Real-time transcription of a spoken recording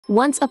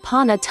Once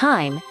upon a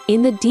time,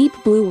 in the deep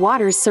blue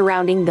waters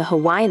surrounding the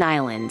Hawaiian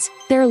Islands,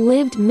 there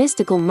lived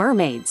mystical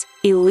mermaids,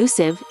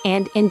 elusive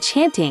and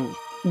enchanting.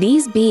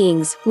 These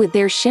beings, with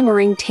their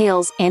shimmering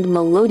tails and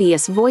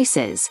melodious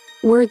voices,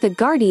 were the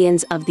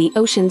guardians of the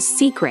ocean's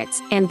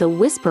secrets and the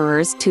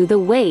whisperers to the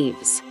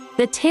waves.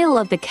 The tale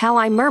of the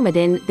Kauai Mermaid.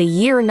 In the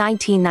year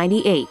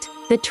 1998,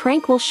 the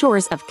tranquil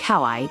shores of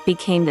Kauai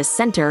became the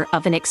center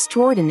of an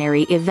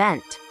extraordinary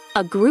event.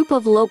 A group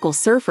of local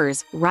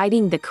surfers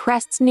riding the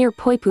crests near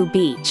Poipu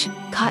Beach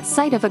caught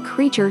sight of a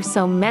creature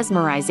so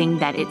mesmerizing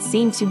that it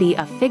seemed to be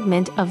a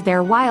figment of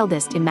their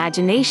wildest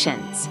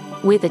imaginations.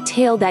 With a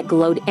tail that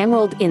glowed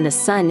emerald in the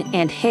sun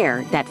and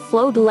hair that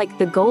flowed like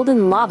the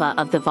golden lava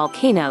of the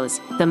volcanoes,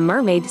 the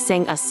mermaid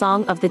sang a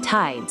song of the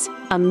tides,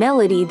 a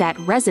melody that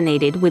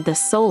resonated with the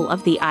soul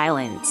of the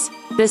islands.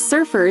 The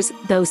surfers,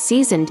 though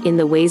seasoned in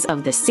the ways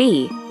of the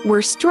sea,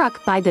 were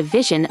struck by the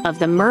vision of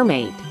the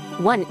mermaid.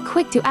 One,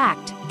 quick to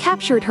act,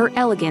 captured her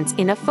elegance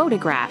in a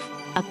photograph,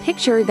 a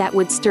picture that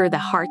would stir the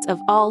hearts of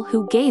all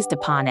who gazed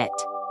upon it.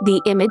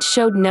 The image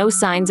showed no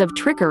signs of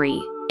trickery,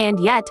 and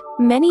yet,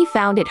 many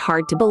found it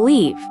hard to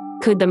believe.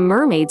 Could the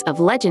mermaids of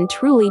legend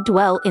truly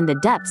dwell in the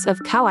depths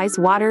of Kauai's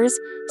waters?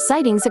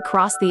 Sightings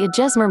across the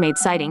ages. Mermaid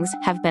sightings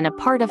have been a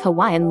part of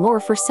Hawaiian lore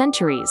for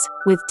centuries,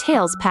 with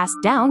tales passed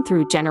down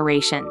through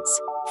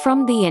generations.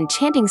 From the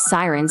enchanting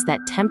sirens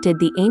that tempted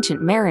the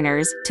ancient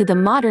mariners to the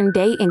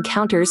modern-day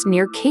encounters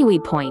near Kauai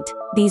Point,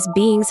 these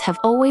beings have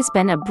always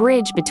been a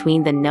bridge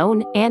between the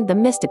known and the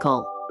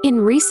mystical.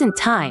 In recent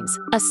times,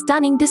 a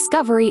stunning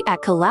discovery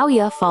at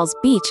Kalauea Falls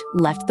Beach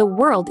left the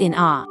world in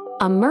awe.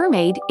 A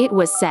mermaid, it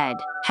was said,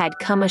 had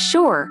come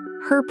ashore,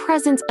 her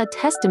presence a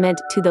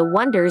testament to the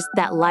wonders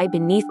that lie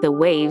beneath the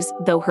waves.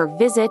 Though her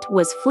visit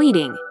was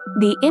fleeting,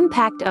 the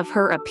impact of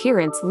her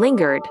appearance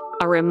lingered,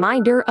 a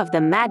reminder of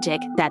the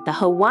magic that the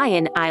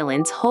Hawaiian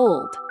Islands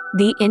hold.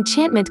 The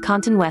enchantment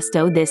continues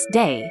to this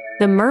day.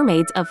 The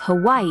mermaids of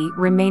Hawaii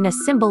remain a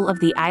symbol of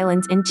the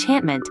island's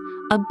enchantment,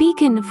 a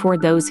beacon for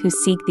those who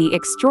seek the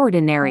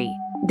extraordinary.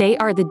 They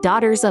are the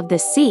daughters of the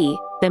sea,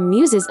 the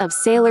muses of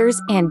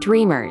sailors and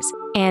dreamers,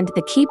 and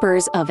the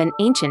keepers of an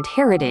ancient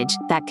heritage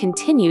that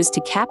continues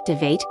to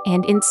captivate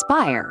and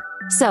inspire.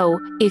 So,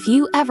 if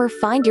you ever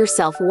find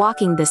yourself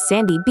walking the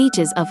sandy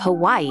beaches of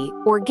Hawaii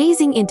or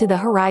gazing into the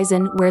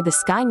horizon where the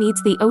sky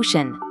meets the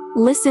ocean,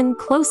 listen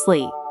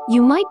closely.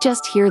 You might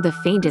just hear the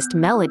faintest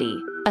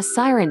melody, a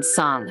siren's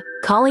song,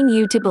 calling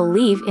you to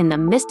believe in the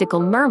mystical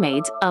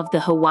mermaids of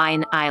the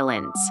Hawaiian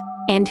Islands.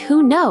 And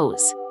who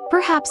knows,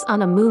 perhaps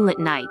on a moonlit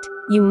night,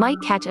 you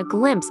might catch a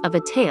glimpse of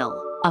a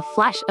tail, a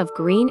flash of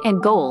green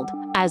and gold,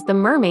 as the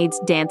mermaids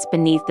dance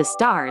beneath the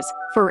stars,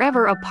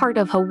 forever a part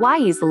of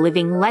Hawaii's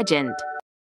living legend.